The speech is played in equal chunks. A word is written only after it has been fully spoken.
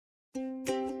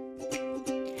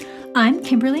I'm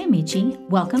Kimberly Amici.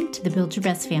 Welcome to the Build Your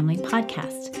Best Family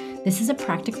podcast. This is a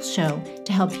practical show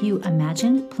to help you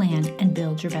imagine, plan, and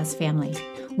build your best family.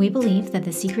 We believe that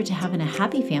the secret to having a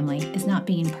happy family is not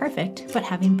being perfect, but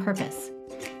having purpose.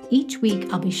 Each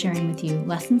week, I'll be sharing with you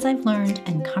lessons I've learned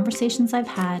and conversations I've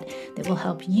had that will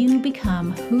help you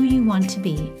become who you want to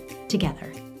be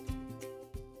together.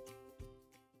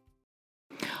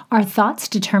 Our thoughts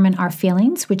determine our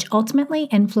feelings, which ultimately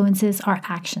influences our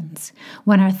actions.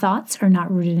 When our thoughts are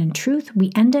not rooted in truth, we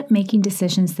end up making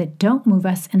decisions that don't move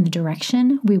us in the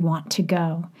direction we want to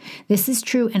go. This is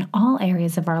true in all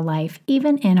areas of our life,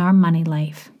 even in our money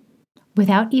life.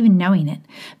 Without even knowing it,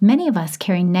 many of us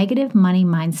carry negative money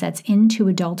mindsets into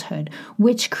adulthood,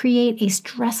 which create a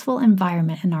stressful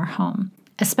environment in our home,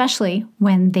 especially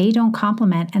when they don't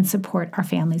complement and support our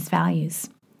family's values.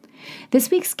 This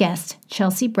week's guest,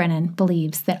 Chelsea Brennan,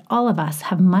 believes that all of us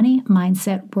have money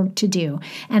mindset work to do,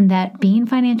 and that being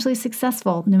financially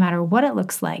successful, no matter what it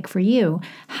looks like for you,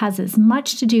 has as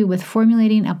much to do with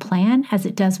formulating a plan as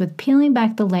it does with peeling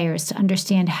back the layers to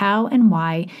understand how and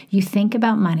why you think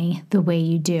about money the way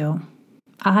you do.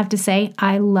 I'll have to say,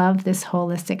 I love this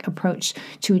holistic approach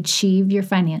to achieve your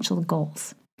financial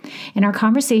goals. In our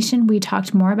conversation, we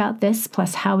talked more about this,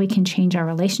 plus how we can change our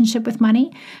relationship with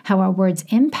money, how our words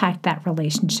impact that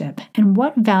relationship, and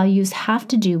what values have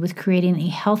to do with creating a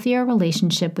healthier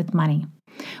relationship with money.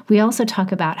 We also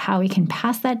talk about how we can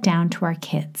pass that down to our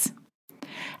kids.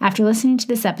 After listening to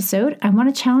this episode, I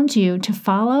want to challenge you to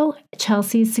follow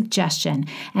Chelsea's suggestion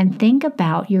and think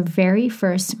about your very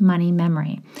first money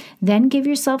memory. Then give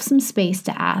yourself some space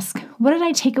to ask, what did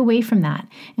I take away from that?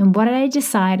 And what did I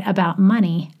decide about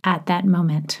money at that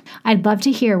moment? I'd love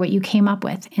to hear what you came up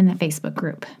with in the Facebook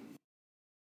group.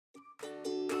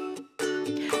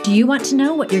 Do you want to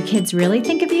know what your kids really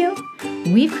think of you?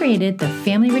 We've created the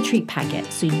Family Retreat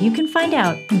Packet so you can find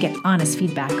out and get honest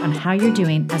feedback on how you're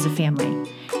doing as a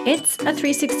family. It's a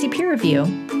 360 peer review,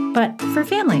 but for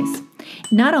families.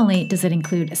 Not only does it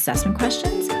include assessment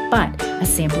questions, but a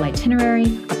sample itinerary,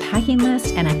 a packing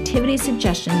list, and activity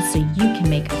suggestions so you can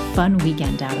make a fun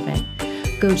weekend out of it.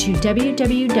 Go to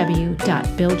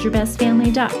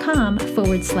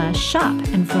www.buildyourbestfamily.com/shop,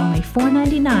 and for only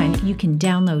 $4.99, you can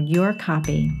download your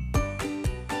copy.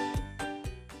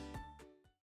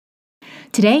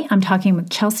 Today, I'm talking with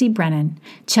Chelsea Brennan.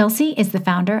 Chelsea is the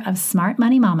founder of Smart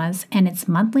Money Mamas and its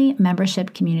monthly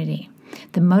membership community,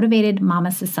 the Motivated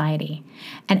Mama Society.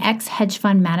 An ex-hedge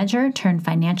fund manager turned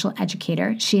financial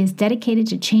educator, she is dedicated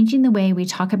to changing the way we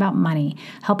talk about money,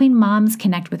 helping moms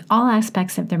connect with all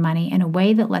aspects of their money in a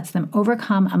way that lets them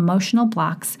overcome emotional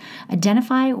blocks,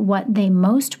 identify what they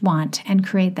most want, and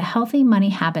create the healthy money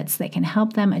habits that can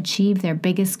help them achieve their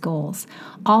biggest goals,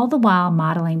 all the while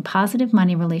modeling positive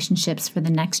money relationships for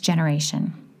the next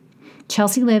generation.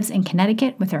 Chelsea lives in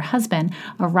Connecticut with her husband,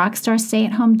 a rock star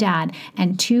stay-at-home dad,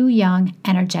 and two young,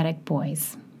 energetic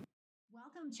boys.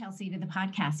 Welcome, Chelsea, to the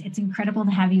podcast. It's incredible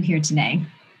to have you here today.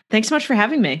 Thanks so much for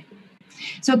having me.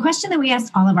 So a question that we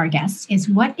asked all of our guests is,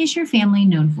 what is your family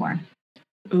known for?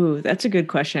 Ooh, that's a good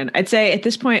question. I'd say at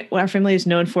this point, our family is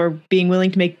known for being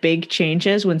willing to make big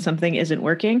changes when something isn't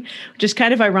working, which is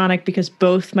kind of ironic because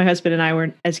both my husband and I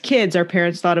were, as kids, our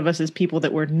parents thought of us as people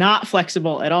that were not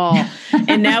flexible at all.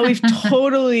 And now we've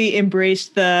totally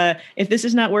embraced if this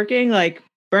is not working, like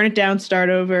burn it down, start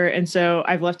over. And so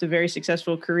I've left a very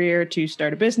successful career to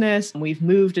start a business. We've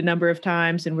moved a number of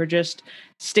times and we're just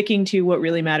sticking to what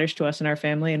really matters to us in our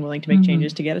family and willing to make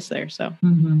changes to get us there. So.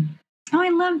 Oh, I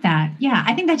love that. Yeah,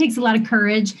 I think that takes a lot of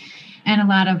courage and a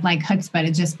lot of chutzpah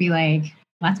to just be like,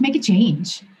 let's make a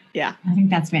change. Yeah. I think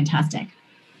that's fantastic.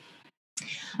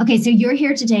 Okay, so you're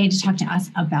here today to talk to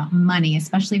us about money,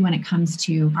 especially when it comes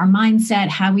to our mindset,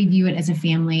 how we view it as a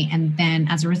family, and then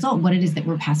as a result, what it is that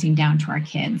we're passing down to our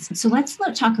kids. So let's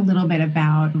talk a little bit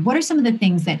about what are some of the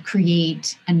things that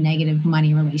create a negative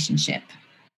money relationship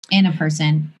in a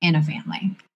person, in a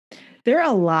family. There are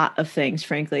a lot of things,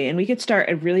 frankly, and we could start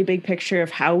a really big picture of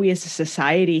how we as a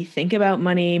society think about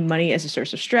money, money as a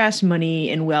source of stress, money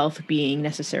and wealth being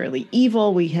necessarily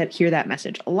evil. We hear that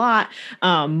message a lot.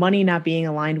 Money not being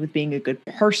aligned with being a good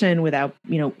person without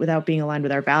being aligned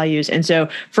with our values. And so,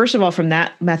 first of all, from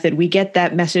that method, we get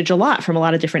that message a lot from a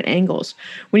lot of different angles.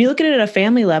 When you look at it at a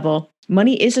family level,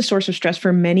 money is a source of stress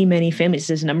for many, many families.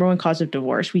 This is the number one cause of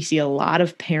divorce. We see a lot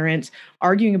of parents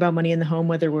arguing about money in the home,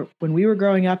 whether when we were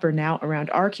growing up or now around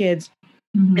our kids.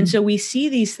 And so we see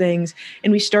these things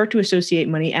and we start to associate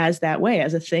money as that way,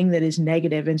 as a thing that is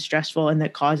negative and stressful and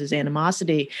that causes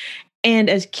animosity.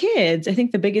 And as kids, I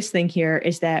think the biggest thing here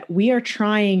is that we are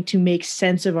trying to make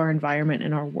sense of our environment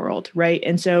and our world, right?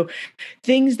 And so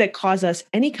things that cause us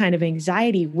any kind of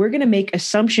anxiety, we're going to make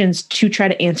assumptions to try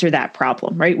to answer that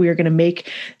problem, right? We are going to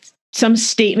make some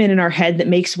statement in our head that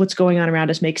makes what's going on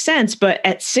around us make sense. But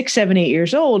at 6, 7, 8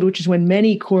 years old, which is when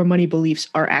many core money beliefs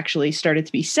are actually started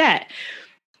to be set,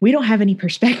 we don't have any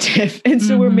perspective. And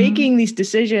so we're making these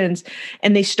decisions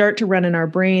and they start to run in our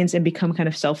brains and become kind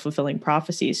of self-fulfilling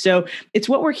prophecies. So it's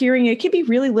what we're hearing. It can be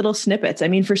really little snippets. I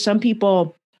mean, for some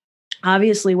people,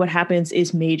 obviously what happens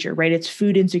is major, right? It's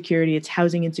food insecurity, it's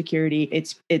housing insecurity,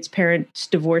 it's parents'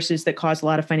 divorces that cause a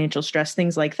lot of financial stress,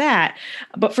 things like that.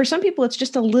 But for some people, it's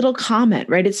just a little comment,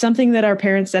 right? It's something that our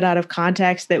parents said out of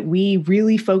context that we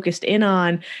really focused in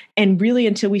on. And really,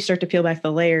 until we start to peel back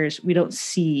the layers, we don't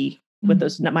see what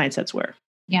those mindsets were.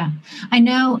 Yeah. I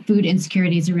know food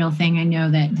insecurity is a real thing. I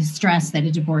know that the stress that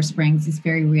a divorce brings is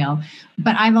very real.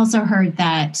 But I've also heard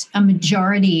that a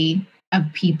majority of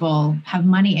people have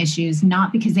money issues,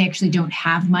 not because they actually don't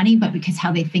have money, but because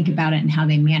how they think about it and how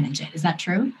they manage it. Is that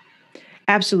true?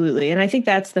 Absolutely. And I think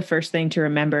that's the first thing to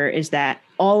remember is that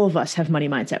all of us have money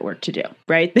mindset work to do,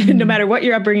 right? No matter what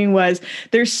your upbringing was,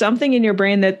 there's something in your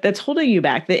brain that's holding you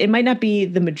back. That it might not be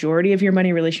the majority of your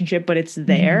money relationship, but it's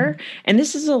there. And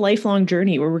this is a lifelong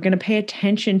journey where we're going to pay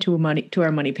attention to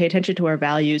our money, pay attention to our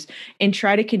values, and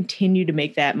try to continue to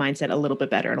make that mindset a little bit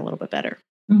better and a little bit better.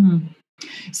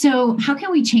 So how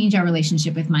can we change our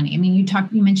relationship with money? I mean,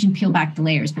 you mentioned peel back the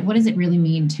layers, but what does it really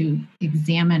mean to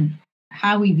examine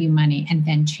how we view money and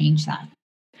then change that?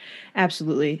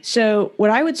 Absolutely. So what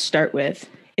I would start with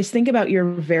is think about your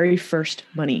very first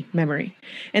money memory.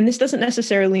 And this doesn't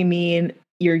necessarily mean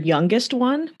your youngest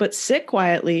one, but sit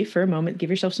quietly for a moment, give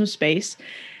yourself some space.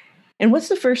 And what's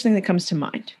the first thing that comes to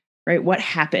mind, right? What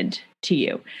happened to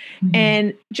you?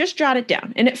 And just jot it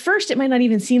down. And at first, it might not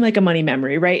even seem like a money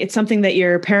memory, right? It's something that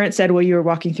your parent said while you were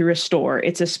walking through a store.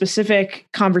 It's a specific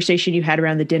conversation you had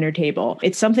around the dinner table.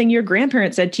 It's something your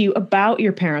grandparent said to you about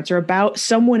your parents or about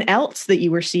someone else that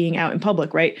you were seeing out in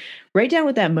public, right? Write down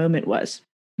what that moment was.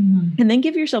 And then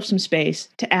give yourself some space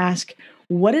to ask,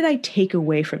 what did I take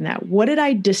away from that? What did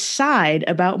I decide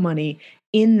about money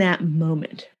in that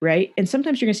moment, right? And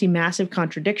sometimes you're going to see massive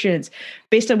contradictions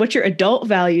based on what your adult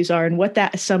values are and what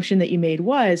that assumption that you made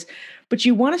was. But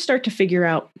you want to start to figure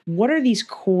out, what are these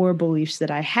core beliefs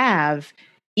that I have,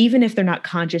 even if they're not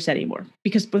conscious anymore?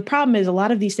 Because the problem is a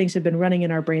lot of these things have been running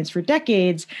in our brains for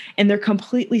decades and they're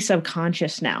completely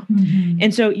subconscious now.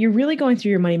 And so you're really going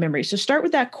through your money memory. So start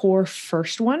with that core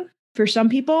first one. For some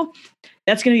people,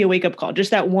 that's going to be a wake-up call.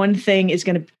 Just that one thing is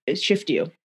going to shift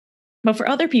you. But for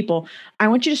other people, I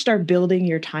want you to start building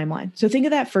your timeline. So think of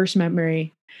that first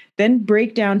memory, then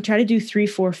break down, try to do 3,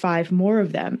 4, 5 more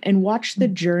of them and watch the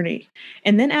journey.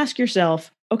 And then ask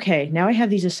yourself, okay, now I have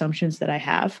these assumptions that I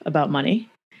have about money.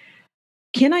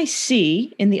 Can I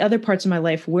see in the other parts of my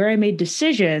life where I made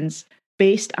decisions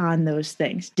based on those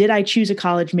things? Did I choose a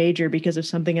college major because of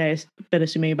something I've been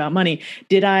assuming about money?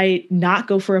 Did I not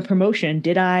go for a promotion?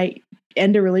 Did I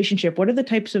end a relationship? What are the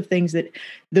types of things that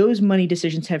those money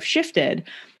decisions have shifted?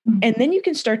 And then you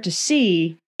can start to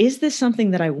see, is this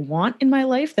something that I want in my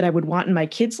life, that I would want in my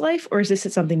kid's life, or is this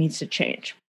something that needs to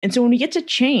change? And so when we get to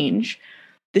change,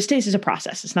 this is a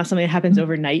process. It's not something that happens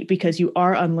overnight because you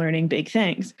are unlearning big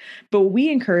things. But what we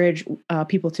encourage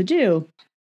people to do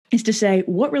is to say,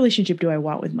 what relationship do I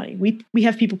want with money? We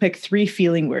have people pick 3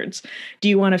 feeling words. Do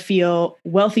you want to feel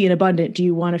wealthy and abundant? Do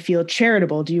you want to feel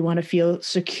charitable? Do you want to feel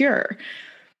secure?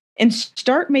 And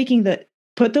start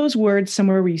put those words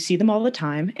somewhere where you see them all the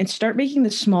time and start making the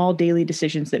small daily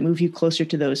decisions that move you closer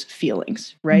to those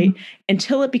feelings, right?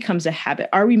 Until it becomes a habit.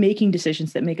 Are we making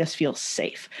decisions that make us feel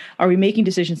safe? Are we making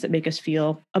decisions that make us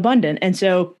feel abundant? And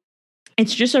so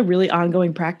it's just a really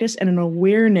ongoing practice and an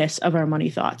awareness of our money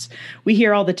thoughts. We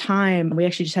hear all the time. We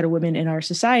actually just had a woman in our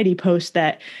society post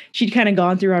that she'd kind of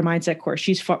gone through our mindset course.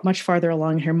 She's much farther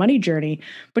along in her money journey,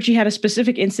 but she had a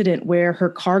specific incident where her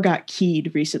car got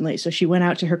keyed recently. So she went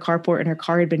out to her carport and her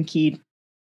car had been keyed.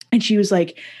 And she was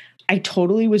like, I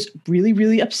totally was really,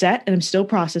 really upset and I'm still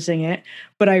processing it.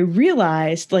 But I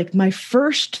realized, like, my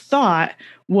first thought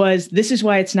was, this is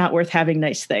why it's not worth having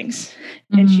nice things.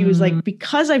 And she was like,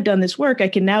 because I've done this work, I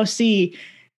can now see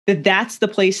that that's the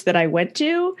place that I went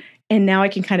to. And now I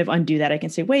can kind of undo that. I can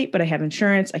say, wait, but I have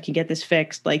insurance. I can get this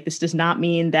fixed. Like, this does not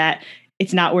mean that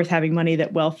it's not worth having money,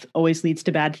 that wealth always leads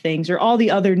to bad things, or all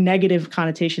the other negative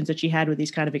connotations that she had with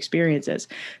these kind of experiences.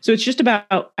 So it's just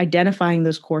about identifying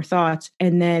those core thoughts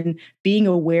and then being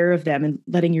aware of them and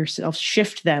letting yourself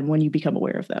shift them when you become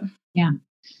aware of them. Yeah.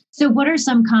 So what are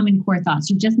some common core thoughts?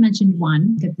 You just mentioned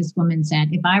one that this woman said,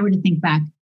 if I were to think back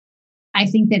I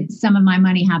think that some of my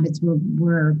money habits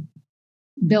were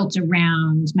built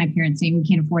around my parents saying, we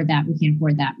can't afford that, we can't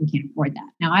afford that, we can't afford that.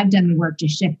 Now, I've done the work to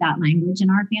shift that language in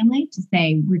our family to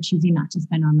say we're choosing not to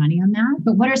spend our money on that.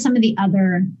 But what are some of the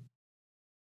other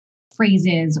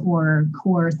phrases or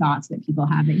core thoughts that people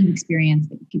have that you've experienced,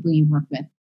 that people you've worked with?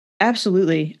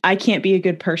 Absolutely. I can't be a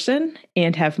good person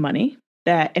and have money.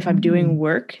 That if I'm doing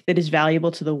work that is valuable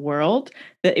to the world,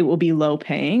 that it will be low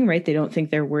paying, right? They don't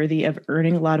think they're worthy of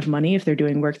earning a lot of money if they're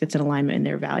doing work that's in alignment in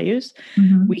their values.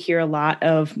 We hear a lot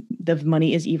of the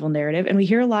money is evil narrative. And we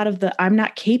hear a lot of the I'm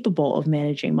not capable of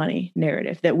managing money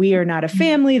narrative, that we are not a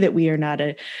family, that we are not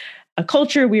a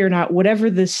culture, we are not whatever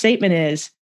the statement is.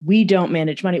 We don't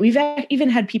manage money. We've even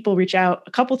had people reach out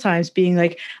a couple times being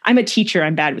like, I'm a teacher,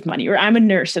 I'm bad with money, or I'm a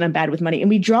nurse and I'm bad with money. And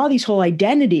we draw these whole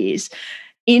identities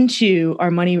into our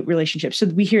money relationships. So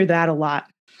we hear that a lot.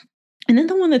 And then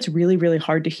the one that's really, really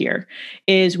hard to hear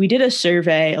is we did a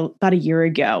survey about a year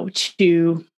ago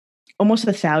to almost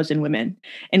 1,000 women.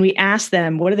 And we asked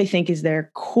them, what do they think is their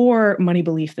core money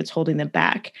belief that's holding them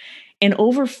back? And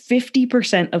over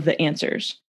 50% of the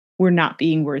answers were not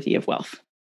being worthy of wealth.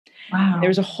 Wow.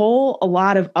 There's a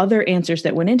lot of other answers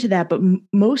that went into that, but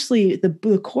mostly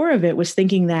the core of it was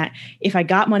thinking that if I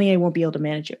got money, I won't be able to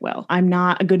manage it well. I'm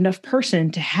not a good enough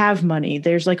person to have money.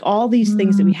 There's like all these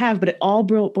things that we have, but it all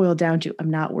boiled down to I'm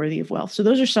not worthy of wealth. So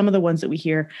those are some of the ones that we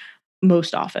hear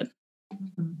most often.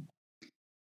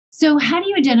 So how do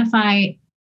you identify,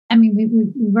 I mean,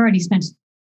 we've already spent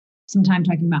some time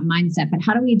talking about mindset, but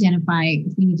how do we identify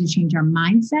if we need to change our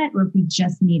mindset or if we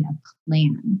just need a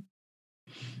plan?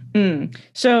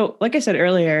 So like I said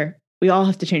earlier, we all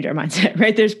have to change our mindset,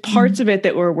 right? There's parts of it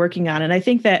that we're working on. And I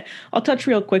think that I'll touch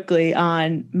real quickly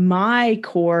on my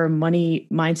core money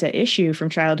mindset issue from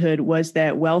childhood was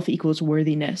that wealth equals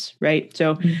worthiness, right?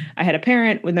 So I had a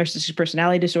parent with narcissistic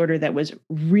personality disorder that was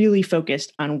really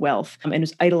focused on wealth and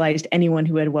was idolized anyone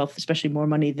who had wealth, especially more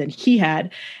money than he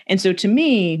had. And so to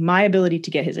me, my ability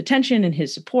to get his attention and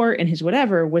his support and his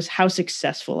whatever was how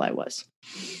successful I was.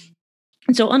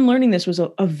 And so unlearning this was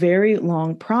a very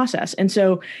long process. And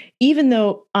so even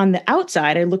though on the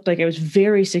outside, I looked like I was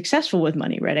very successful with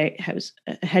money, right? I was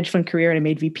a hedge fund career and I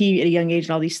made VP at a young age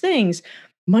and all these things.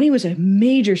 Money was a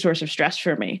major source of stress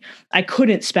for me. I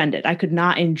couldn't spend it. I could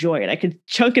not enjoy it. I could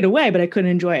chunk it away, but I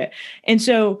couldn't enjoy it. And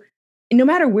so no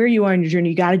matter where you are in your journey,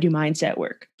 you got to do mindset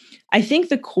work. I think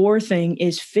the core thing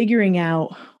is figuring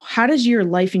out how does your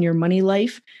life and your money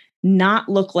life not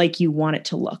look like you want it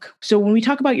to look. So when we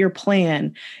talk about your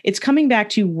plan, it's coming back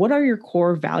to what are your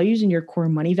core values and your core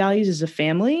money values as a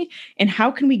family, and how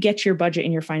can we get your budget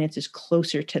and your finances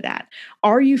closer to that?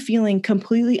 Are you feeling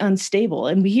completely unstable?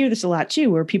 And we hear this a lot too,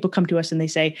 where people come to us and they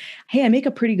say, hey, I make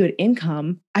a pretty good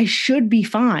income. I should be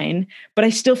fine, but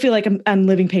I still feel like I'm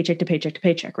living paycheck to paycheck to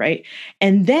paycheck, right?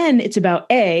 And then it's about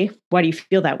why do you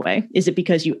feel that way? Is it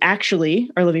because you actually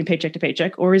are living paycheck to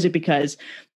paycheck, or is it because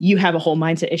you have a whole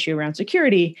mindset issue around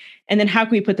security? And then how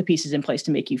can we put the pieces in place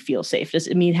to make you feel safe? Does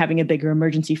it mean having a bigger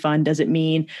emergency fund? Does it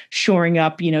mean shoring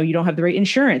up, you don't have the right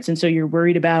insurance, and so you're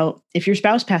worried about if your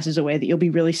spouse passes away that you'll be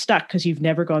really stuck because you've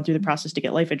never gone through the process to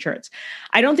get life insurance?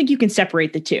 I don't think you can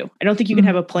separate the two. I don't think you can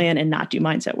have a plan and not do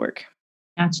mindset work.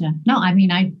 Gotcha. No, I mean,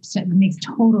 it makes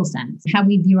total sense. How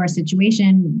we view our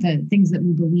situation, the things that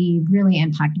we believe really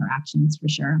impact our actions for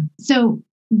sure. So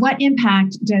what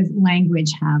impact does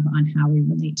language have on how we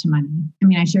relate to money? I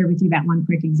mean, I shared with you that one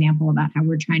quick example about how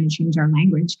we're trying to change our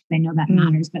language because I know that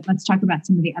matters, but let's talk about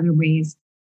some of the other ways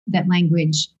that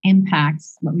language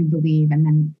impacts what we believe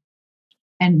and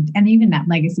even that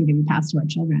legacy that we pass to our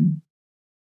children.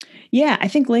 Yeah, I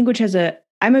think language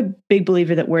I'm a big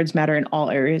believer that words matter in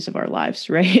all areas of our lives,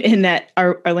 right? And that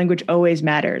our language always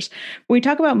matters. When we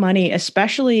talk about money,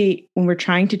 especially when we're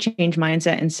trying to change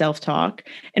mindset and self-talk,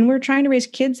 and we're trying to raise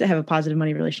kids that have a positive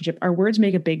money relationship, our words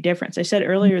make a big difference. I said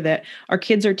earlier that our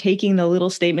kids are taking the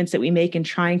little statements that we make and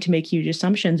trying to make huge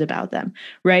assumptions about them,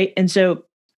 right? And so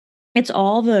it's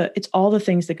all the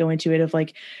things that go into it of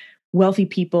like wealthy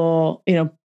people,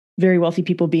 very wealthy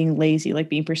people being lazy, like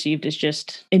being perceived as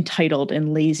just entitled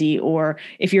and lazy, or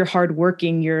if you're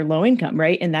hardworking, you're low income,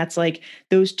 right? And that's like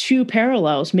those two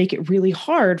parallels make it really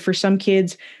hard for some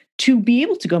kids to be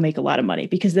able to go make a lot of money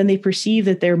because then they perceive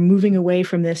that they're moving away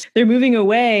from this. They're moving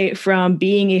away from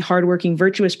being a hardworking,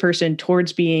 virtuous person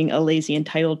towards being a lazy,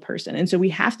 entitled person. And so we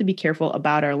have to be careful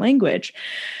about our language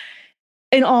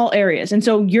in all areas. And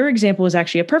so your example is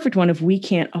actually a perfect one. If we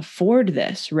can't afford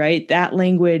this, right? That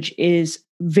language is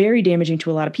very damaging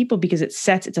to a lot of people because it's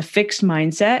a fixed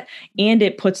mindset, and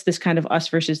it puts this kind of us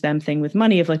versus them thing with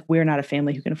money of like, we're not a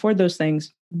family who can afford those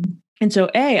things. And so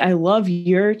I love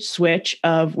your switch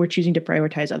of we're choosing to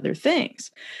prioritize other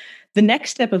things. The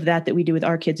next step of that we do with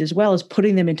our kids as well is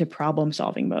putting them into problem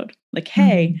solving mode. Like,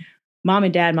 hey, mom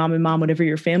and dad, mom and mom, whatever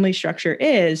your family structure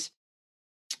is,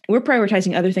 we're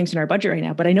prioritizing other things in our budget right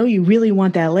now, but I know you really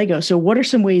want that Lego. So what are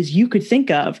some ways you could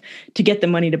think of to get the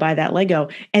money to buy that Lego?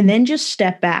 And then just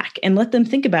step back and let them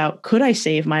think about, could I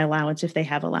save my allowance if they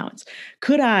have allowance?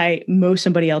 Could I mow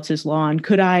somebody else's lawn?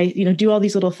 Could I, do all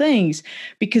these little things?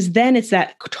 Because then it's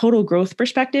that total growth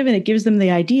perspective, and it gives them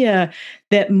the idea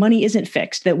that money isn't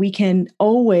fixed, that we can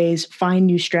always find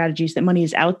new strategies, that money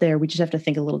is out there. We just have to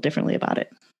think a little differently about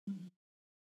it.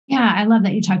 Yeah, I love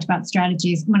that you talked about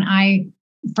strategies. When I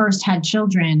first had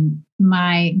children,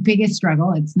 my biggest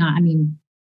struggle,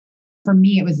 for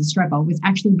me, it was a struggle, was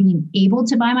actually being able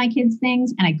to buy my kids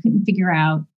things. And I couldn't figure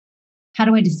out, how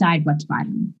do I decide what to buy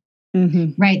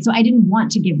them? Right. So I didn't want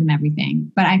to give them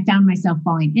everything, but I found myself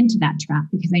falling into that trap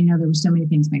because I know there were so many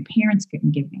things my parents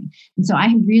couldn't give me. And so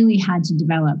I really had to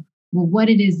develop, what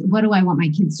do I want my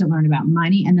kids to learn about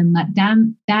money? And then let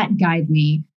that guide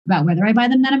me about whether I buy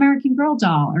them that American Girl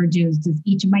doll, or does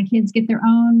each of my kids get their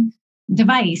own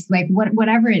device, like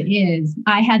whatever it is.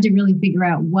 I had to really figure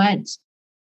out what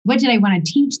did I want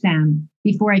to teach them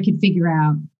before I could figure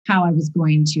out how I was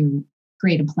going to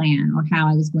create a plan or how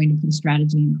I was going to put a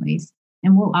strategy in place.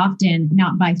 And we'll often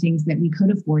not buy things that we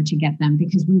could afford to get them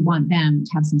because we want them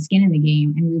to have some skin in the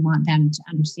game, and we want them to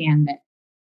understand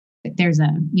that there's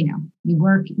you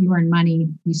work, you earn money,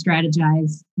 you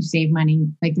strategize, you save money.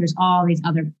 Like there's all these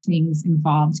other things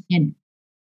involved in it.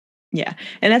 Yeah.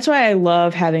 And that's why I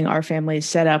love having our families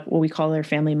set up what we call their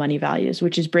family money values,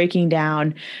 which is breaking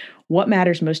down what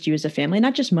matters most to you as a family,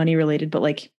 not just money related, but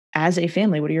like as a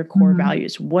family, what are your core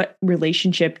values? What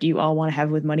relationship do you all want to have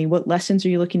with money? What lessons are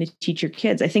you looking to teach your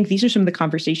kids? I think these are some of the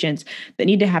conversations that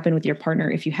need to happen with your partner,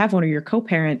 if you have one, or your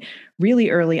co-parent, really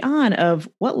early on, of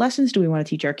what lessons do we want to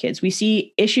teach our kids? We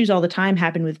see issues all the time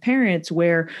happen with parents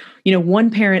where, one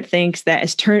parent thinks that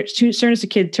as soon as a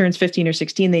kid turns 15 or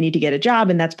 16, they need to get a job,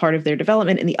 and that's part of their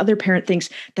development. And the other parent thinks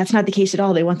that's not the case at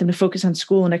all. They want them to focus on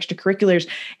school and extracurriculars.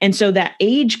 And so that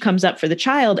age comes up for the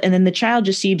child, and then the child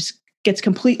just gets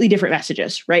completely different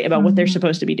messages, right, about what they're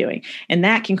supposed to be doing. And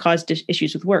that can cause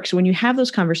issues with work. So when you have those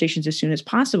conversations as soon as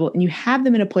possible, and you have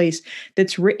them in a place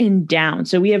that's written down.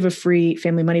 So we have a free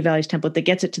family money values template that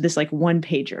gets it to this like one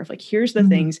pager of like, here's the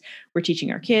things we're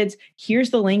teaching our kids. Here's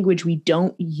the language we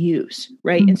don't use,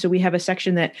 right? And so we have a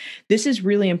section that this is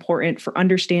really important for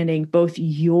understanding both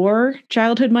your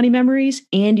childhood money memories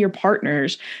and your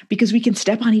partner's, because we can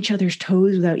step on each other's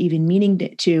toes without even meaning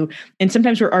to. And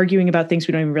sometimes we're arguing about things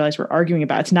we don't even realize we're arguing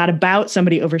about. It's not about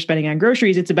somebody overspending on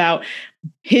groceries. It's about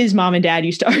his mom and dad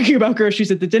used to argue about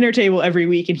groceries at the dinner table every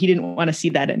week, and he didn't want to see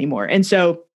that anymore. And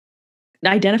so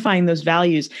identifying those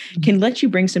values can let you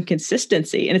bring some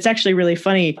consistency. And it's actually really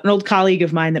funny. An old colleague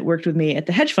of mine that worked with me at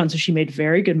the hedge fund, so she made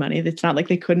very good money. It's not like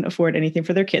they couldn't afford anything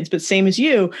for their kids, but same as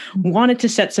you, wanted to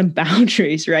set some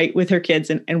boundaries, right, with her kids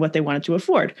and what they wanted to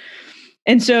afford.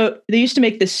 And so they used to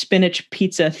make this spinach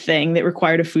pizza thing that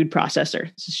required a food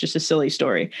processor. This is just a silly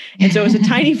story. And so it was a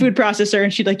tiny food processor,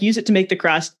 and she'd like use it to make the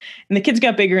crust. And the kids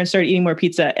got bigger and started eating more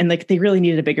pizza. And like they really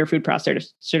needed a bigger food processor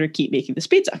to sort of keep making this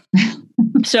pizza.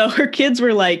 So her kids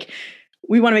were like,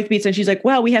 we want to make the pizza. And she's like,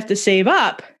 well, we have to save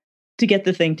up to get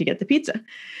the thing to get the pizza.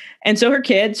 And so her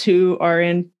kids, who are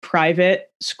in private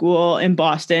school in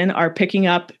Boston, are picking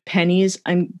up pennies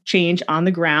and change on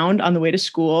the ground on the way to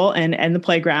school and the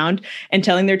playground, and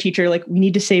telling their teacher, like, we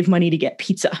need to save money to get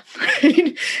pizza.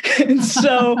 Right? And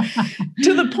so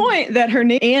to the point that her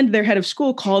and their head of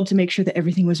school called to make sure that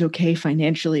everything was okay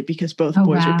financially, because both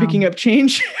boys were picking up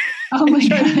change. Oh my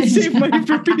God. Trying to save money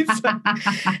for pizza.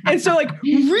 And so like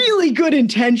really good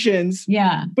intentions.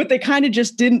 Yeah. But they kind of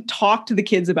just didn't talk to the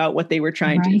kids about what they were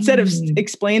trying to, instead of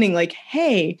explaining like,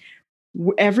 hey,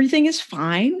 everything is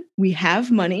fine. We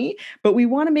have money, but we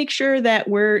want to make sure that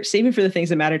we're saving for the things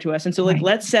that matter to us. And so like,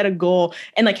 let's set a goal,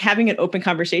 and like having an open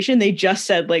conversation. They just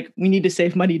said like, we need to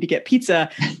save money to get pizza.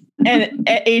 And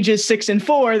at ages 6 and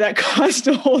 4, that caused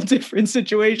a whole different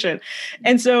situation.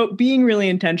 And so being really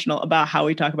intentional about how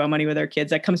we talk about money with our kids,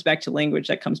 that comes back to language,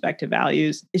 that comes back to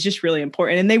values, is just really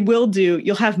important. And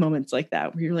you'll have moments like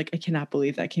that where you're like, I cannot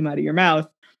believe that came out of your mouth,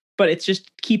 but it's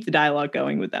just keep the dialogue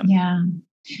going with them. Yeah.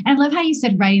 I love how you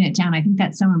said writing it down. I think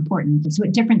that's so important. So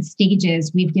at different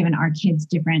stages, we've given our kids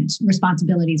different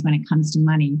responsibilities when it comes to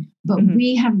money, but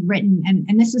we have written,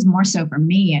 and this is more so for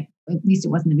me, at least it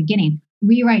was in the beginning,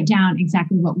 we write down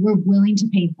exactly what we're willing to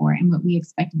pay for and what we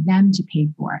expect them to pay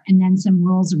for. And then some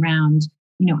rules around,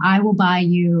 I will buy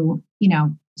you,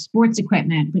 sports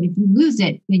equipment, but if you lose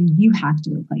it, then you have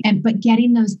to replace it. But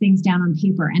getting those things down on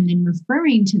paper and then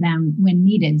referring to them when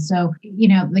needed. So,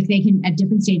 like they can, at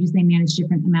different stages, they manage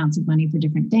different amounts of money for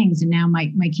different things. And now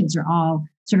my kids are all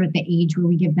sort of at the age where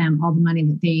we give them all the money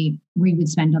that we would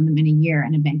spend on them in a year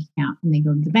in a bank account. And they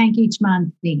go to the bank each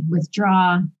month, they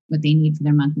withdraw what they need for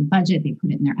their monthly budget, they put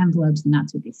it in their envelopes, and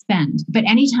that's what they spend. But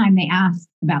anytime they ask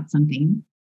about something,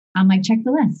 I'm like, check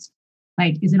the list.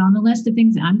 Like, is it on the list of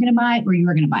things that I'm going to buy or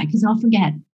you're going to buy? Because I'll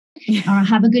forget or I'll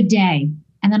have a good day.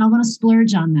 And then I'll want to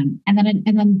splurge on them. And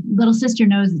then little sister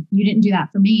knows you didn't do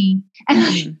that for me.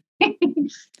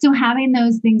 So having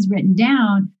those things written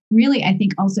down really, I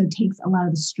think, also takes a lot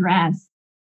of the stress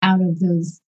out of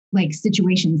those like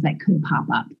situations that could pop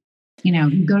up.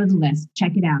 You go to the list,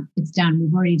 check it out. It's done.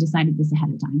 We've already decided this ahead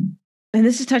of time. And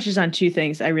this touches on two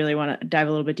things I really want to dive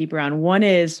a little bit deeper on. One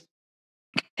is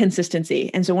consistency.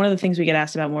 And so one of the things we get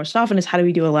asked about most often is how do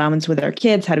we do allowance with our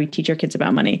kids? How do we teach our kids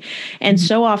about money? And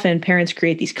so often parents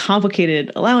create these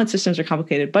complicated allowance systems or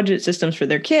complicated budget systems for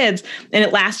their kids. And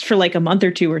it lasts for like a month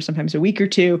or two, or sometimes a week or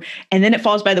two. And then it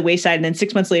falls by the wayside. And then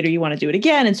 6 months later, you want to do it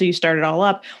again. And so you start it all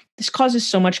up. This causes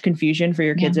so much confusion for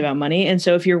your kids about money. And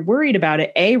so if you're worried about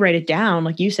it, A, write it down,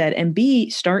 like you said, and B,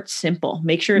 start simple.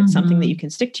 Make sure it's something that you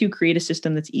can stick to, create a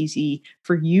system that's easy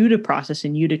for you to process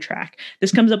and you to track.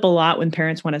 This comes up a lot when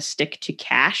parents want to stick to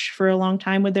cash for a long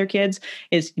time with their kids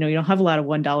is, you don't have a lot of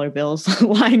 $1 bills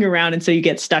lying around. And so you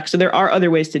get stuck. So there are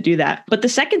other ways to do that. But the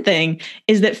second thing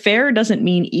is that fair doesn't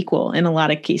mean equal in a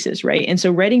lot of cases, right? And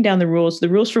so writing down the rules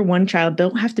for one child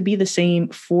don't have to be the same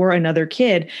for another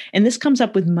kid. And this comes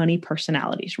up with money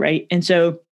personalities, right? And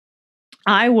so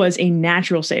I was a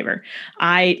natural saver.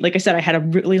 Like I said, I had a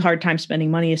really hard time spending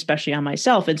money, especially on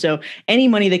myself. And so any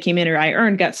money that came in or I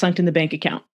earned got sunk in the bank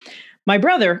account. My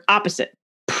brother, opposite,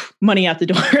 money out the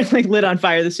door, like lit on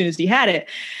fire as soon as he had it.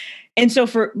 And so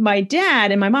for my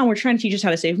dad and my mom were trying to teach us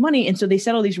how to save money. And so they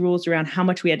set all these rules around how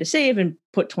much we had to save and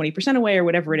put 20% away or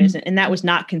whatever it is. And that was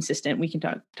not consistent. We can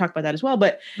talk about that as well.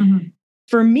 But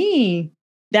for me,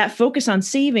 that focus on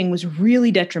saving was really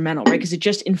detrimental, right? Because it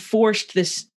just enforced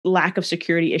this lack of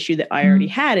security issue that I already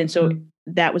had. And so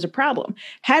that was a problem.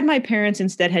 Had my parents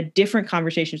instead had different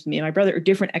conversations with me and my brother, or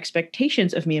different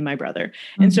expectations of me and my brother.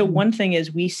 And so one thing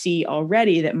is we see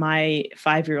already that my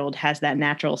 5-year-old has that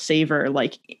natural saver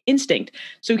like instinct.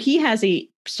 So he has a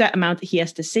set amount that he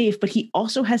has to save, but he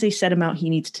also has a set amount he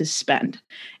needs to spend.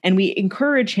 And we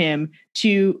encourage him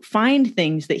to find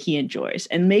things that he enjoys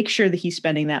and make sure that he's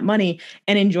spending that money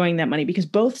and enjoying that money, because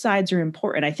both sides are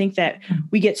important. I think that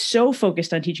we get so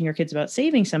focused on teaching our kids about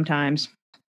saving sometimes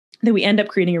that we end up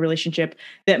creating a relationship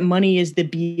that money is the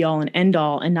be all and end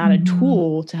all and not a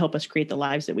tool to help us create the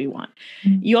lives that we want.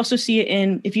 You also see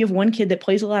it if you have one kid that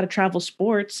plays a lot of travel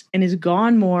sports and is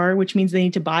gone more, which means they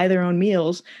need to buy their own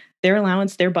meals, their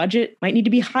allowance, their budget might need to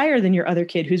be higher than your other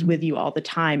kid who's with you all the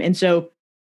time. And so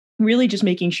really just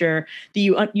making sure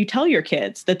that you tell your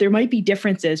kids that there might be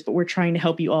differences, but we're trying to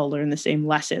help you all learn the same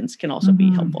lessons can also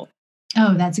be helpful.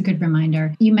 Oh, that's a good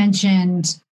reminder. You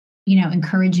mentioned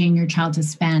encouraging your child to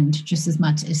spend just as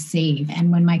much as save. And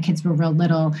when my kids were real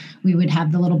little, we would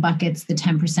have the little buckets, the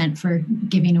 10% for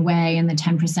giving away and the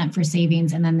 10% for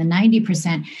savings, and then the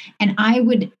 90%. And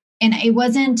it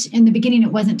wasn't, in the beginning,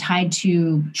 it wasn't tied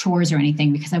to chores or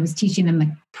anything because I was teaching them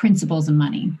the principles of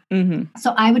money.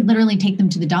 So I would literally take them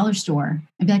to the dollar store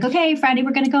and be like, okay, Friday,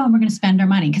 we're going to go and we're going to spend our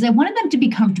money. Because I wanted them to be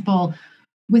comfortable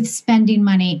with spending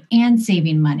money and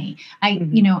saving money.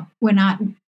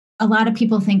 A lot of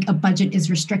people think a budget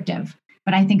is restrictive,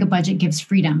 but I think a budget gives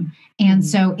freedom. And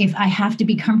so if I have to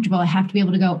be comfortable, I have to be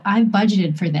able to go, I've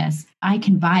budgeted for this, I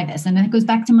can buy this. And then it goes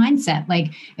back to mindset.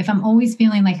 Like if I'm always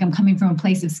feeling like I'm coming from a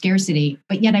place of scarcity,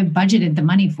 but yet I've budgeted the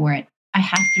money for it, I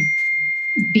have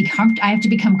to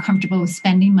become comfortable with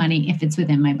spending money if it's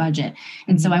within my budget.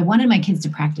 And so I wanted my kids to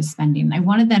practice spending. I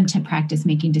wanted them to practice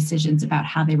making decisions about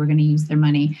how they were going to use their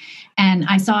money. And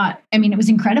it was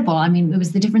incredible. It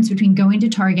was the difference between going to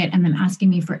Target and them asking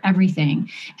me for everything,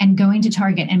 and going to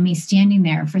Target and me standing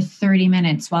there for 30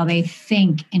 minutes while they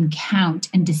think and count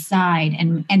and decide.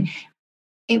 And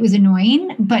it was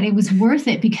annoying, but it was worth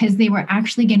it because they were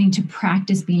actually getting to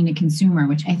practice being a consumer,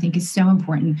 which I think is so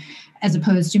important. As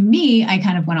opposed to me, I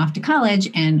kind of went off to college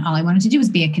and all I wanted to do was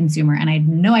be a consumer, and I had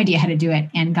no idea how to do it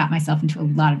and got myself into a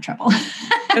lot of trouble.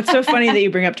 That's so funny that you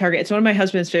bring up Target. It's one of my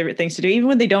husband's favorite things to do, even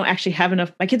when they don't actually have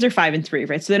enough. My kids are 5 and 3,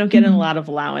 right? So they don't get in a lot of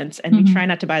allowance, and we try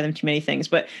not to buy them too many things,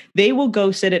 but they will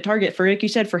go sit at Target for, like you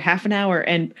said, for half an hour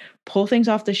and pull things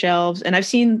off the shelves. And I've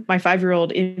seen my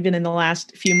 5-year-old, even in the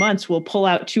last few months, will pull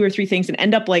out 2 or 3 things and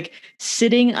end up like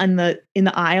sitting in the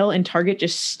aisle in Target,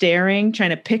 just staring,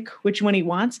 trying to pick which one he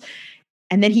wants.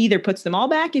 And then he either puts them all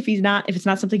back if it's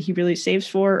not something he really saves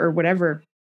for or whatever,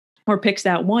 or picks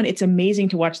that one. It's amazing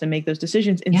to watch them make those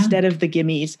decisions instead of the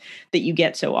gimmies that you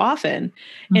get so often.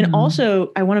 And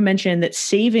also, I want to mention that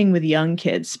saving with young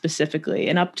kids specifically,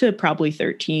 and up to probably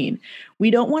 13,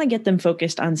 we don't want to get them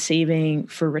focused on saving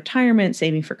for retirement,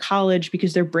 saving for college,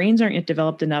 because their brains aren't yet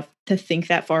developed enough to think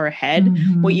that far ahead.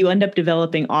 What you end up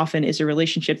developing often is a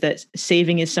relationship that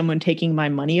saving is someone taking my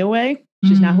money away,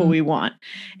 which is not what we want.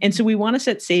 And so we want to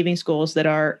set savings goals that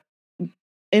are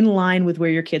in line with where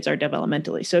your kids are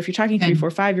developmentally. So if you're talking 3, 4,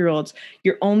 5-year-olds,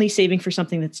 you're only saving for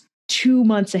something that's 2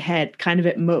 months ahead, kind of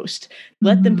at most.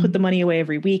 Let them put the money away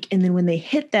every week. And then when they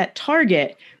hit that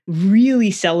target,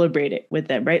 really celebrate it with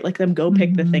them, right? Like them go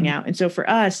pick the thing out. And so for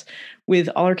us, with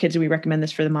all our kids, and we recommend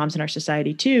this for the moms in our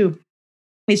society too,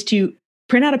 is to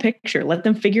print out a picture, let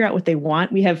them figure out what they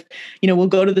want. We have, we'll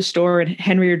go to the store and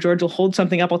Henry or George will hold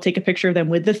something up. I'll take a picture of them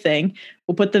with the thing.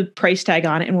 We'll put the price tag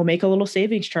on it and we'll make a little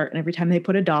savings chart. And every time they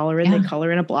put $1 in, they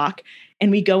color in a block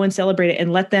and we go and celebrate it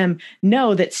and let them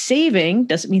know that saving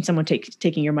doesn't mean someone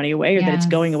taking your money away or that it's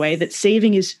going away, that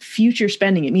saving is future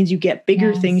spending. It means you get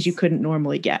bigger things you couldn't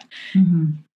normally get.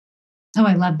 Oh,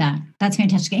 I love that. That's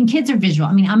fantastic. And kids are visual.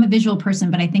 I mean, I'm a visual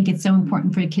person, but I think it's so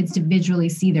important for kids to visually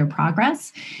see their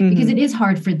progress because it is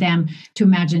hard for them to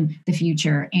imagine the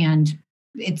future, and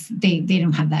they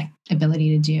don't have that ability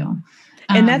to do.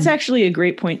 And that's actually a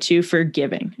great point too for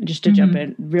giving. Just to jump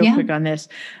in real quick on this,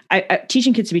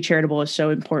 teaching kids to be charitable is so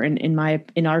important in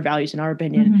our values, in our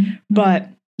opinion. But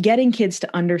getting kids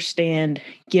to understand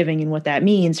giving and what that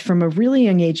means from a really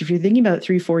young age, if you're thinking about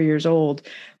 3, 4 years old,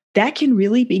 that can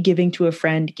really be gifting to a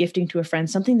friend,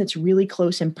 something that's really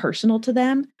close and personal to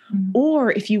them.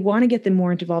 Or if you want to get them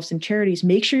more involved in charities,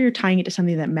 make sure you're tying it to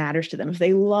something that matters to them. If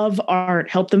they love art,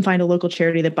 help them find a local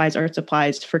charity that buys art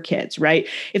supplies for kids, right?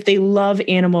 If they love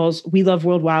animals, we love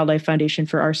World Wildlife Foundation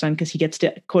for our son because he gets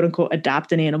to quote unquote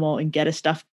adopt an animal and get a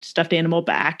stuffed animal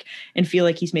back and feel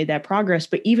like he's made that progress.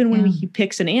 But even when he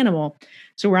picks an animal,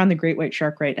 so we're on the great white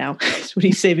shark right now. That's what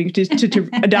he's saving to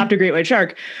adopt a great white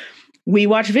shark. We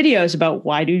watch videos about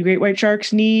why do great white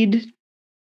sharks need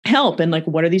help and like,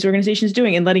 what are these organizations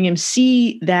doing, and letting him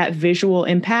see that visual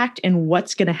impact and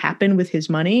what's going to happen with his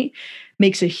money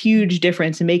makes a huge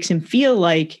difference and makes him feel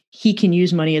like he can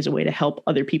use money as a way to help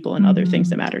other people and other things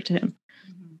that matter to him.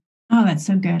 Oh, that's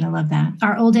so good. I love that.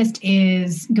 Our oldest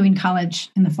is going to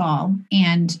college in the fall,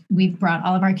 and we've brought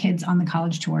all of our kids on the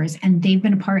college tours, and they've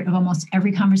been a part of almost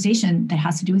every conversation that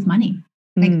has to do with money.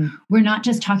 Like we're not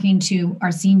just talking to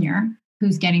our senior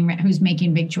who's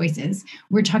making big choices.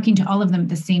 We're talking to all of them at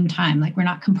the same time. Like we're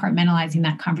not compartmentalizing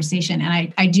that conversation.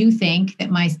 And I do think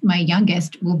that my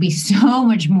youngest will be so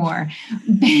much more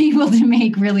able to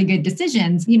make really good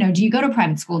decisions. Do you go to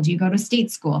private school? Do you go to state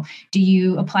school? Do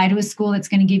you apply to a school that's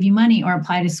going to give you money, or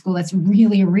apply to a school that's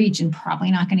really a reach and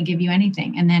probably not going to give you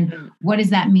anything? And then what does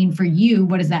that mean for you?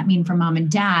 What does that mean for mom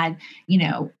and dad?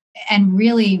 And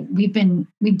really, we've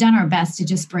done our best to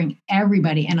just bring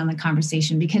everybody in on the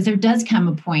conversation, because there does come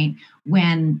a point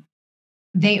when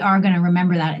they are going to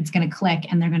remember that it's going to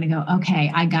click and they're going to go, okay,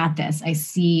 I got this. I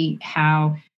see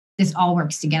how this all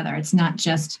works together. It's not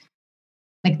just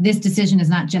like this decision is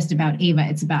not just about Ava.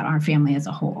 It's about our family as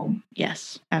a whole.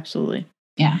 Yes, absolutely.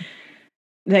 Yeah.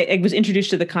 I was introduced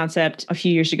to the concept a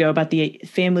few years ago about the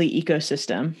family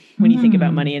ecosystem when you think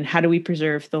about money and how do we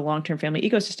preserve the long-term family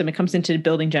ecosystem. It comes into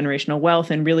building generational wealth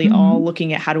and really all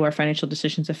looking at how do our financial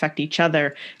decisions affect each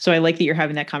other. So I like that you're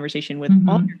having that conversation with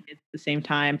all your kids at the same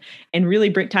time and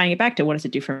really tying it back to what does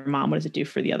it do for mom? What does it do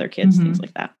for the other kids? Things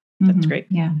like that. That's great.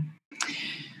 Yeah.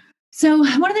 So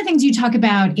one of the things you talk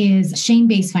about is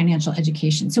shame-based financial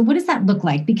education. So what does that look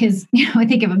like? Because I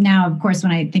think of now, of course,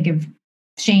 when I think of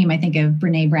shame, I think of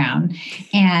Brene Brown.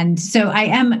 And so I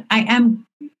am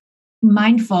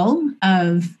mindful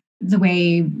of the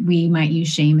way we might use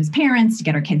shame as parents to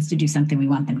get our kids to do something we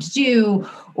want them to do.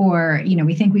 Or,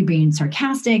 we think we're being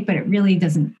sarcastic, but it really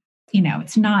doesn't,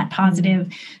 it's not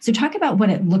positive. So talk about what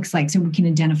it looks like so we can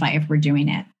identify if we're doing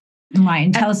it and why,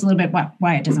 and tell us a little bit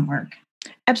why it doesn't work.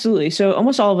 Absolutely. So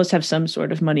almost all of us have some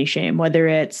sort of money shame, whether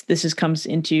it's comes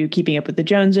into keeping up with the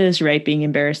Joneses, right? Being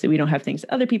embarrassed that we don't have things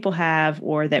that other people have,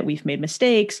 or that we've made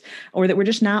mistakes, or that we're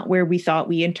just not where we thought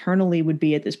we internally would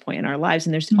be at this point in our lives.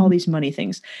 And there's all these money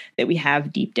things that we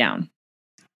have deep down.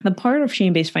 the part of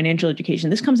shame-based financial education,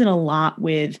 this comes in a lot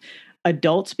with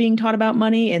adults being taught about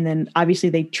money. And then obviously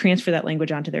they transfer that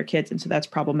language onto their kids. And so that's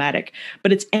problematic.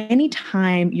 But it's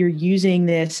anytime you're using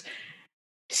this,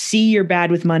 see you're bad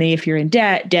with money if you're in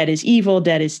debt, debt is evil,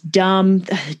 debt is dumb,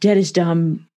 debt is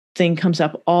dumb thing comes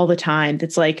up all the time.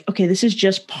 That's like, okay, this is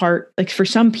just part, like for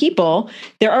some people,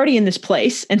 they're already in this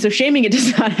place. And so shaming it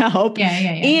does not help. Yeah.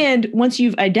 And once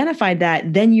you've identified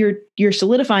that, then you're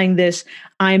solidifying this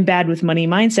I'm bad with money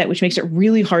mindset, which makes it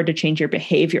really hard to change your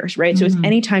behaviors, right? So it's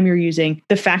anytime you're using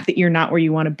the fact that you're not where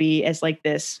you want to be as like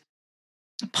this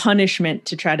punishment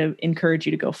to try to encourage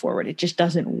you to go forward. It just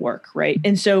doesn't work, right?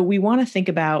 And so we want to think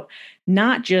about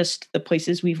not just the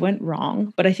places we've went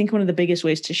wrong, but I think one of the biggest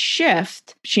ways to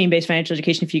shift shame-based financial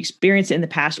education, if you experience it in the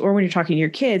past or when you're talking to your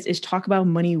kids, is talk about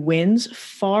money wins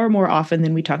far more often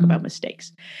than we talk about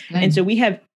mistakes. And so we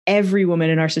have every woman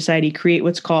in our society create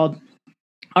what's called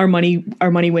our money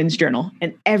wins journal,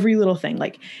 and every little thing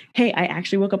like, hey, I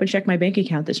actually woke up and checked my bank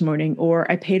account this morning, or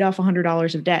I paid off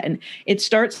 $100 of debt. And it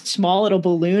starts small, it'll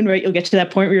balloon, right? You'll get to that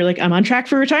point where you're like, I'm on track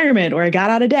for retirement, or I got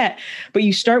out of debt. But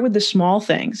you start with the small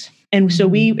things. And so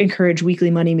we encourage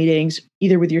weekly money meetings,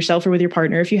 either with yourself or with your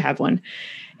partner, if you have one.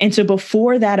 And so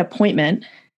before that appointment,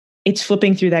 it's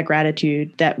flipping through that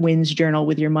gratitude, that wins journal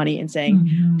with your money and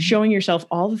saying, showing yourself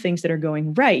all the things that are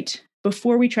going right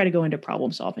before we try to go into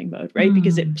problem solving mode, right?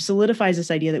 Because it solidifies this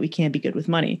idea that we can't be good with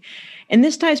money. And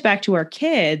this ties back to our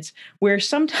kids, where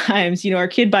sometimes, our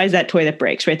kid buys that toy that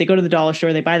breaks, right? They go to the dollar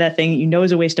store, they buy that thing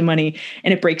is a waste of money,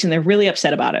 and it breaks, and they're really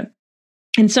upset about it.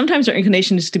 And sometimes our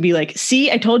inclination is to be like,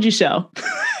 see, I told you so.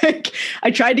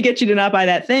 I tried to get you to not buy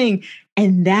that thing.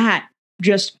 And that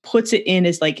just puts it in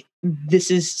as like, this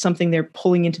is something they're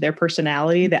pulling into their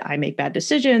personality, that I make bad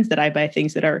decisions, that I buy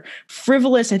things that are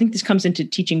frivolous. I think this comes into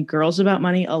teaching girls about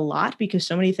money a lot, because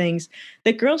so many things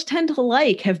that girls tend to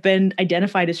like have been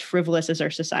identified as frivolous as our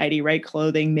society, right?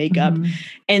 Clothing, makeup.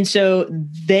 And so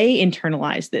they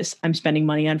internalize this, I'm spending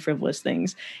money on frivolous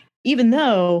things, even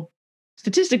though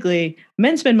statistically,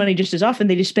 men spend money just as often.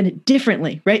 They just spend it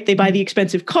differently, right? They buy the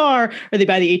expensive car or they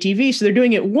buy the ATV. So they're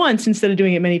doing it once instead of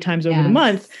doing it many times over the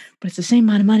month, but it's the same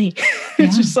amount of money.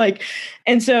 It's just like,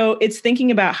 and so it's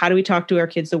thinking about how do we talk to our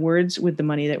kids, the words with the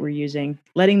money that we're using,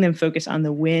 letting them focus on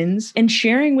the wins and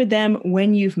sharing with them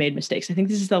when you've made mistakes. I think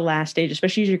this is the last stage,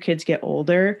 especially as your kids get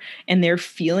older and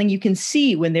you can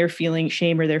see when they're feeling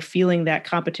shame or they're feeling that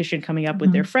competition coming up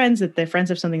with their friends, that their friends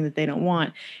have something that they don't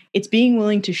want. It's being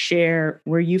willing to share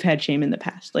where you've had shame in the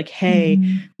past. Like, hey,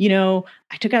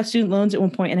 I took out student loans at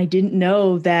one point and I didn't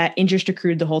know that interest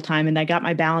accrued the whole time, and I got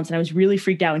my balance and I was really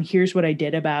freaked out, and here's what I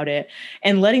did about it.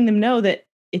 And letting them know that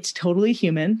it's totally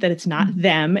human, that it's not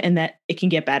them, and that it can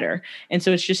get better. And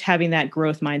so it's just having that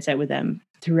growth mindset with them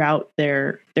throughout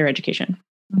their education.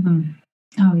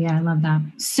 Oh yeah, I love that.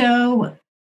 So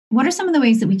what are some of the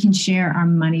ways that we can share our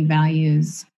money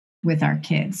values with our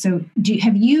kids? So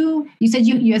you said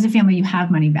you as a family, you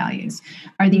have money values.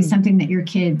 Are these something that your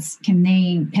kids,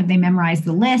 have they memorized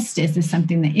the list? Is this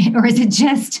something that, or is it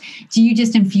just, do you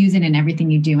just infuse it in everything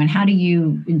you do? And how do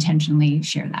you intentionally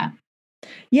share that?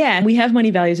 Yeah, we have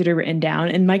money values that are written down,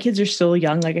 and my kids are still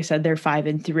young. Like I said, they're 5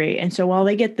 and 3. And so while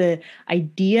they get the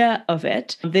idea of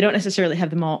it, they don't necessarily have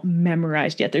them all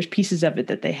memorized yet. There's pieces of it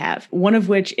that they have. One of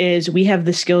which is we have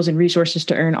the skills and resources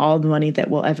to earn all the money that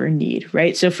we'll ever need,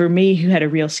 right? So for me, who had a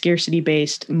real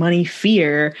scarcity-based money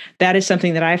fear, that is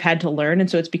something that I've had to learn. And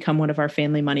so it's become one of our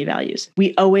family money values.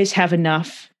 We always have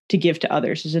enough to give to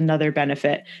others is another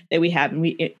benefit that we have,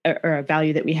 and or a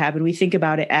value that we have. And we think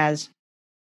about it as,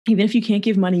 even if you can't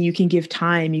give money, you can give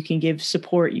time, you can give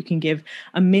support, you can give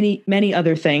many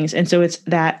other things. And so it's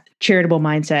that charitable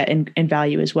mindset and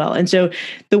value as well. And so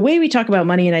the way we talk about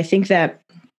money, and I think that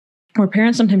where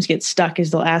parents sometimes get stuck,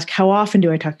 is they'll ask, how often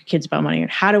do I talk to kids about money?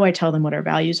 And how do I tell them what our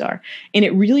values are? And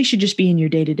it really should just be in your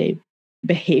day-to-day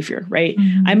behavior, right?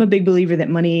 I'm a big believer that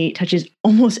money touches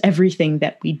almost everything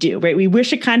that we do, right? We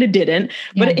wish it kind of didn't,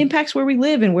 but it impacts where we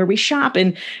live and where we shop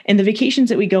and the vacations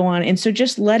that we go on. And so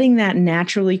just letting that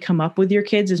naturally come up with your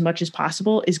kids as much as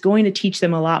possible is going to teach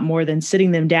them a lot more than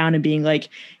sitting them down and being like,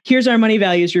 here's our money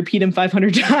values, repeat them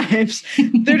 500 times.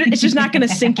 It's just not going to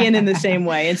sink in the same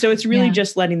way. And so it's really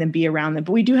just letting them be around them.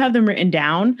 But we do have them written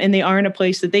down, and they are in a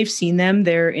place that they've seen them.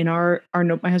 They're in our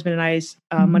my husband and I's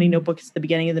money notebook. It's the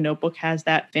beginning of the notebook has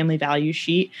that family value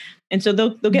sheet. And so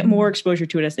they'll get more exposure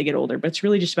to it as they get older, but it's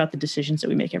really just about the decisions that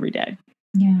we make every day.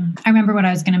 Yeah. I remember what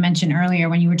I was going to mention earlier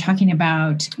when you were talking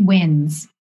about wins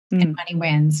and money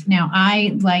wins. Now,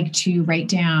 I like to write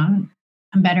down,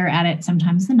 I'm better at it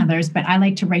sometimes than others, but I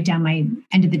like to write down my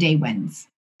end of the day wins.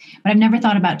 But I've never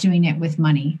thought about doing it with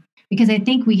money. because I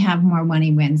think we have more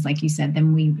money wins, like you said,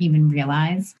 than we even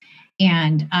realize.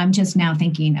 And I'm just now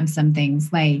thinking of some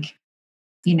things like,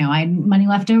 I had money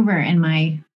left over in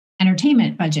my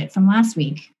entertainment budget from last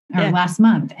week or last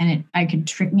month, and I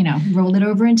could roll it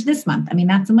over into this month. I mean,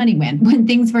 that's a money win. When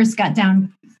things first shut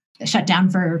down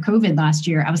for COVID last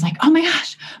year, I was like, oh my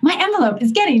gosh, my envelope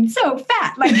is getting so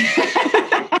fat. Like,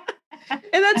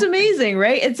 and that's amazing,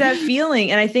 right? It's that feeling.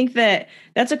 And I think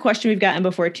that's a question we've gotten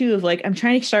before too, of like, I'm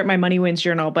trying to start my money wins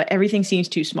journal, but everything seems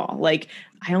too small. Like,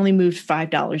 I only moved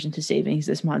 $5 into savings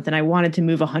this month and I wanted to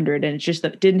move 100 and it's just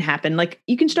that it didn't happen. Like,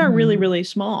 you can start really, really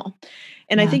small.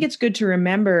 And I think it's good to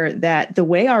remember that the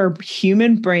way our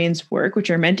human brains work, which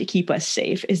are meant to keep us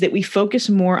safe, is that we focus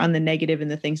more on the negative and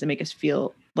the things that make us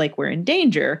feel like we're in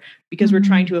danger because we're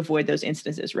trying to avoid those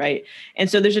instances, right? And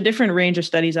so there's a different range of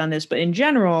studies on this, but in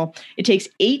general, it takes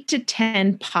 8 to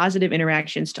 10 positive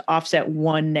interactions to offset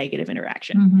one negative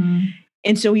interaction.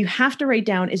 And so you have to write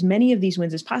down as many of these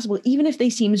wins as possible, even if they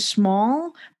seem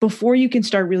small, before you can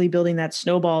start really building that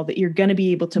snowball that you're going to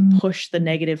be able to push the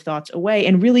negative thoughts away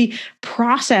and really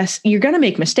process. You're going to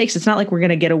make mistakes. It's not like we're going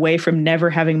to get away from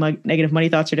never having negative money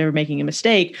thoughts or never making a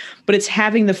mistake, but it's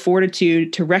having the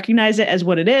fortitude to recognize it as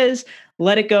what it is,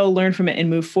 let it go, learn from it, and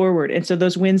move forward. And so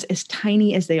those wins, as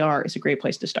tiny as they are, is a great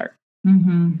place to start.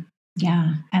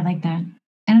 Yeah, I like that.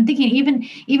 And I'm thinking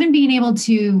even being able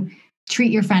to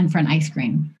treat your friend for an ice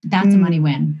cream, that's a money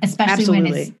win, especially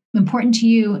when it's important to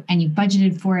you and you've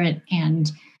budgeted for it. And,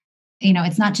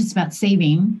 it's not just about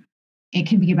saving. It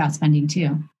can be about spending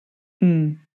too.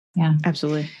 Yeah,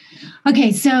 absolutely.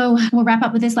 Okay. So we'll wrap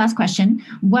up with this last question.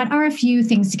 What are a few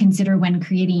things to consider when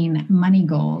creating money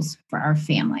goals for our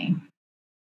family?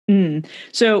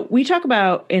 So we talk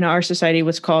about in our society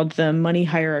what's called the money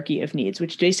hierarchy of needs,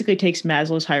 which basically takes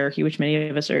Maslow's hierarchy, which many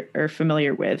of us are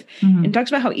familiar with, and talks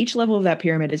about how each level of that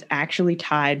pyramid is actually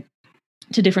tied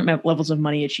to different levels of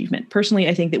money achievement. Personally,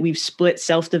 I think that we've split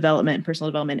self-development,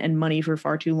 personal development, and money for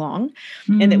far too long.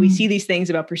 And that we see these things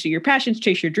about pursue your passions,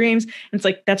 chase your dreams. And it's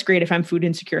like, that's great if I'm food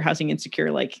insecure, housing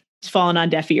insecure, like it's fallen on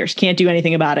deaf ears, can't do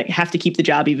anything about it, have to keep the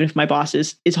job even if my boss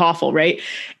is awful, right?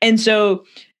 And so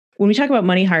when we talk about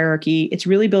money hierarchy, it's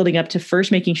really building up to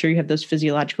first making sure you have those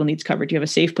physiological needs covered. You have a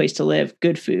safe place to live,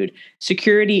 good food.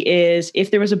 Security is,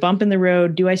 if there was a bump in the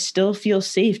road, do I still feel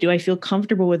safe? Do I feel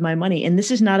comfortable with my money? And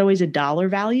this is not always a dollar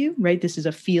value, right? This is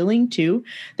a feeling too.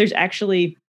 There's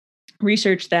actually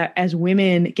research that as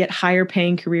women get higher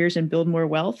paying careers and build more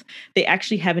wealth, they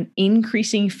actually have an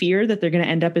increasing fear that they're going to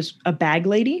end up as a bag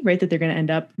lady, right? That they're going to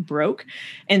end up broke.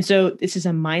 And so this is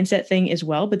a mindset thing as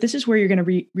well, but this is where you're going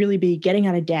to really be getting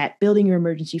out of debt, building your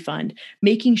emergency fund,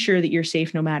 making sure that you're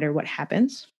safe no matter what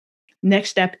happens.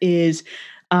 Next step is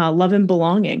love and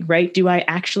belonging, right? Do I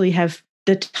actually have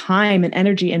the time and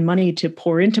energy and money to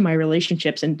pour into my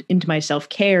relationships and into my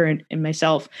self-care and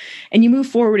myself? And you move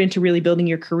forward into really building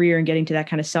your career and getting to that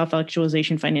kind of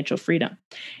self-actualization, financial freedom.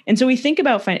 And so we think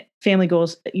about family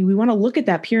goals. We want to look at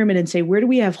that pyramid and say, where do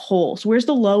we have holes? Where's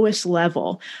the lowest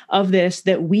level of this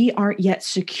that we aren't yet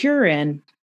secure in?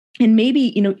 And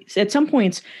maybe, at some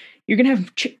points, you're going to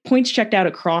have points checked out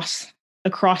across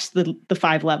the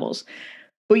 5 levels.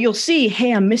 But you'll see,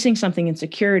 hey, I'm missing something in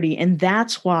security. And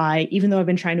that's why, even though I've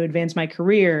been trying to advance my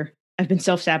career, I've been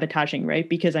self-sabotaging, right?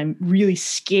 Because I'm really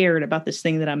scared about this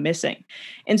thing that I'm missing.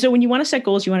 And so when you want to set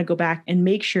goals, you want to go back and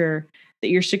make sure that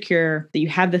you're secure, that you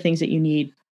have the things that you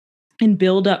need, and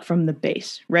build up from the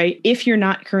base, right? If you're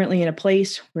not currently in a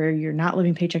place where you're not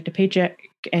living paycheck to paycheck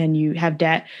and you have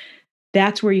debt,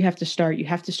 that's where you have to start. You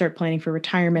have to start planning for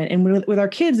retirement. And with our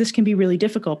kids, this can be really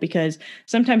difficult because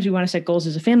sometimes we want to set goals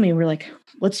as a family and we're like,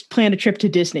 let's plan a trip to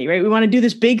Disney, right? We want to do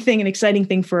this big thing and exciting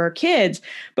thing for our kids.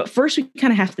 But first we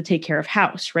kind of have to take care of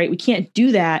house, right? We can't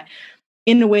do that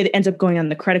in a way that ends up going on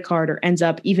the credit card or ends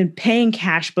up even paying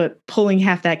cash, but pulling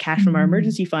half that cash from our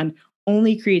emergency fund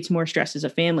only creates more stress as a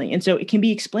family. And so it can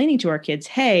be explaining to our kids,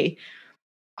 hey,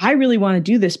 I really want to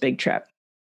do this big trip,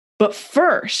 but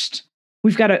first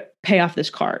we've got to pay off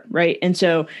this card, right? And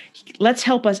so let's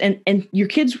help us. And your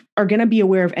kids are going to be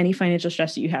aware of any financial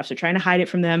stress that you have. So trying to hide it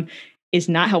from them is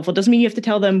not helpful. It doesn't mean you have to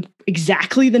tell them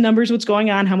exactly the numbers, what's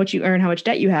going on, how much you earn, how much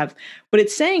debt you have, but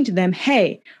it's saying to them,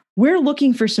 hey, we're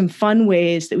looking for some fun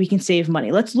ways that we can save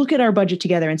money. Let's look at our budget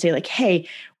together and say like, hey,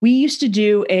 we used to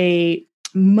do a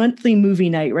monthly movie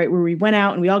night, right? Where we went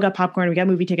out and we all got popcorn, we got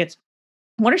movie tickets.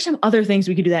 What are some other things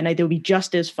we could do that night that would be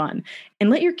just as fun? And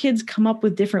let your kids come up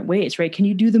with different ways, right? Can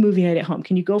you do the movie night at home?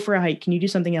 Can you go for a hike? Can you do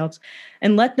something else?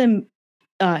 And let them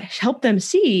help them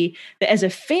see that as a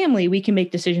family, we can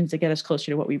make decisions that get us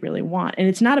closer to what we really want. And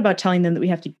it's not about telling them that we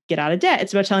have to get out of debt.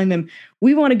 It's about telling them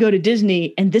we want to go to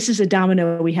Disney and this is a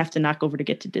domino we have to knock over to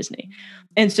get to Disney.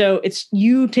 And so it's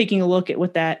you taking a look at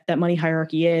what that money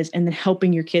hierarchy is and then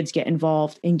helping your kids get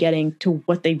involved in getting to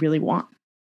what they really want.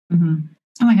 Mm-hmm.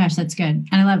 Oh my gosh, that's good.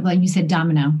 And I love, like you said,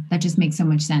 domino. That just makes so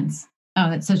much sense. Oh,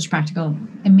 that's such practical,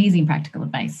 amazing practical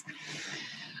advice.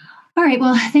 All right.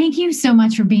 Well, thank you so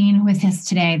much for being with us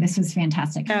today. This was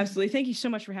fantastic. Absolutely. Thank you so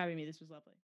much for having me. This was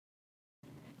lovely.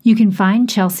 You can find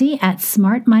Chelsea at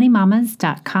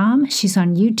smartmoneymamas.com. She's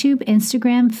on YouTube,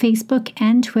 Instagram, Facebook,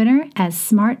 and Twitter as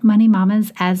Smart Money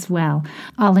Mamas as well.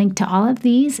 I'll link to all of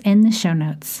these in the show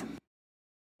notes.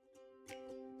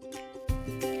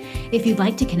 If you'd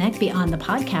like to connect beyond the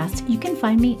podcast, you can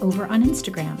find me over on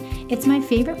Instagram. It's my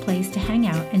favorite place to hang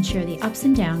out and share the ups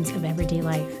and downs of everyday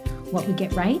life, what we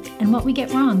get right and what we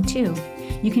get wrong too.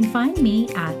 You can find me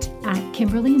at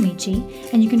Kimberly Amici,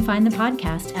 and you can find the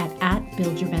podcast at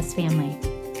Build Your Best Family.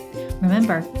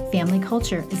 Remember, family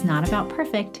culture is not about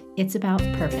perfect, it's about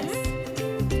purpose.